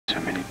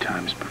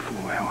times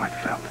before how I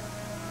felt.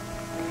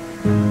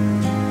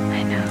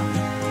 I know.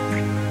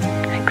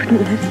 I couldn't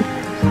listen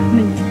for so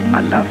many days.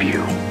 I love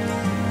you.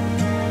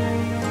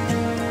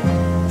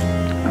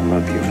 I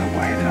love you in a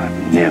way that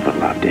I've never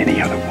loved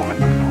any other woman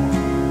before.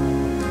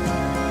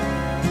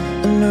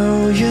 I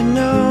know you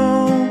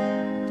know,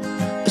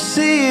 I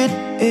see it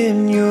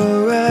in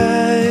your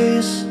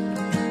eyes,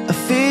 I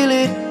feel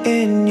it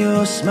in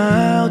your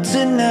smile.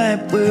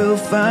 Tonight will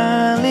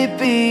finally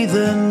be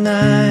the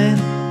night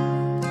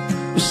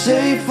we'll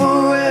say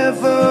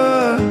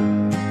forever,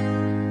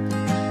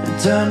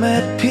 and I'm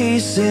at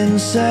peace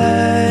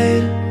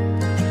inside.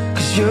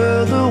 'Cause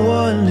you're the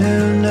one who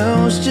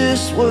knows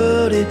just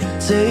what it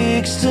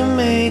takes to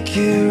make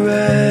you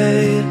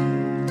right.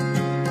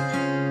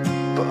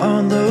 But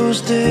on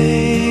those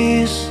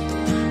days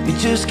you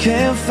just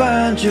can't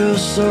find your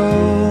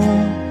soul,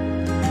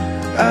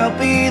 I'll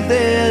be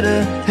there to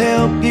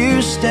help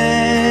you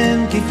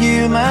stand, give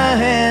you my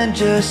hand,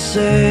 just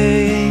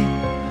say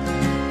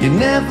you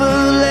never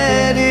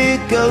let it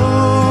go,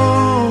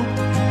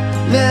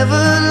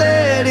 never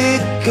let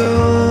it go.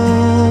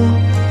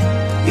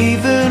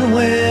 Even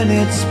when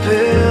it's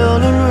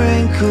pale and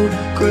wrinkled,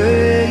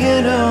 grey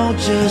and old,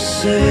 just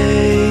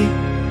say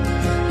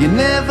you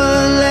never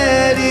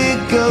let it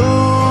go.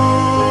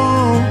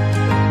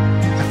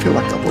 I feel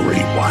like I've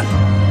already won.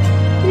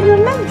 You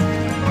remember?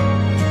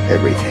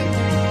 Everything.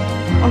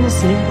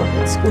 Honestly, what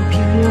that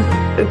Scorpio, you're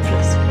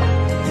hopeless.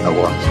 I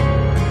was.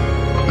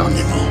 Not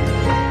anymore.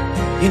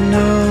 You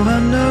know, I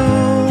know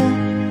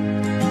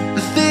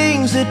the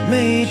things that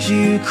made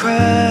you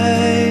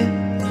cry,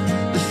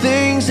 the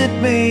things that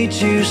made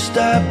you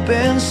stop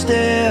and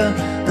stare,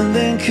 and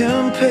then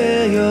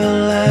compare your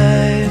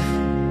life.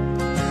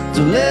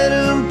 Don't let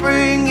them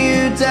bring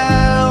you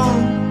down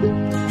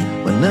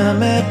when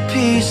I'm at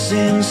peace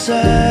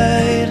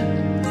inside.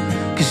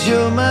 'Cause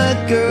you're my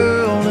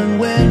girl, and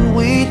when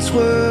we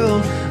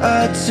twirl,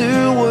 our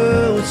two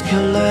worlds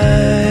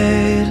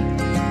collide.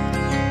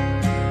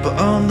 But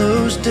on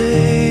those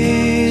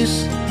days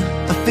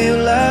I feel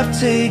life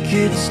take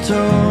its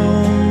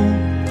toll,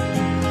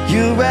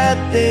 you're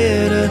right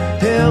there to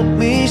help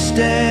me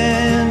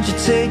stand. You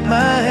take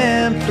my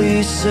hand,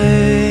 please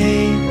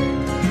say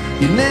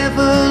you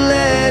never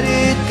let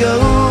it go,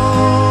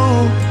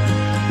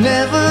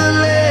 never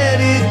let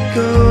it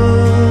go.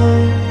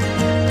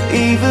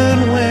 Even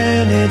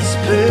when it's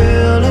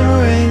pale and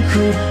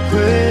wrinkled,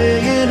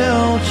 grey and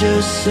old,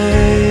 just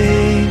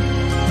say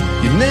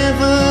you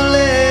never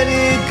let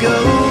it go.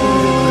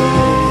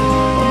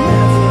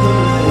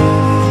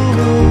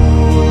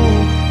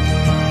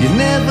 You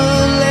never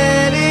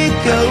let it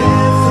go.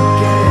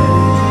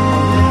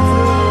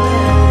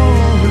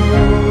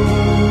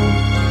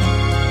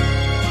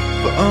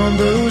 But on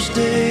those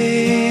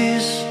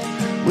days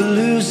we're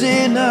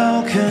losing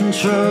our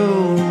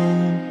control,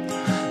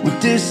 we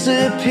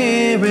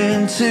disappear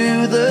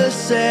into the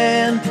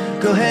sand,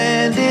 go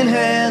hand in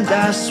hand.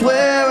 I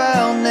swear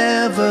I'll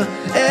never,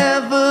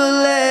 ever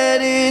let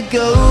it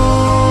go,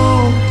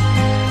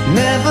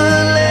 never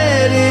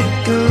let it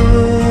go.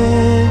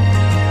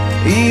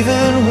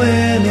 Even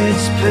when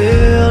it's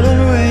pale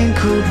and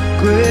wrinkled,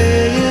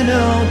 grey and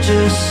old,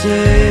 just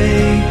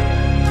say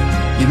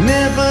you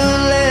never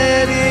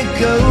let it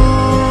go.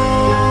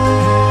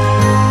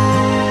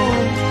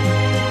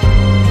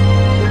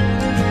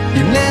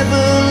 You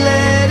never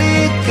let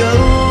it go.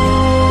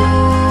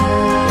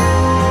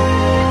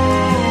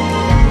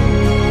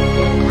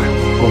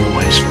 I'll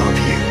always love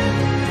you.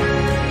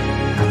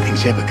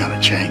 Nothing's ever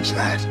gonna change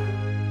that.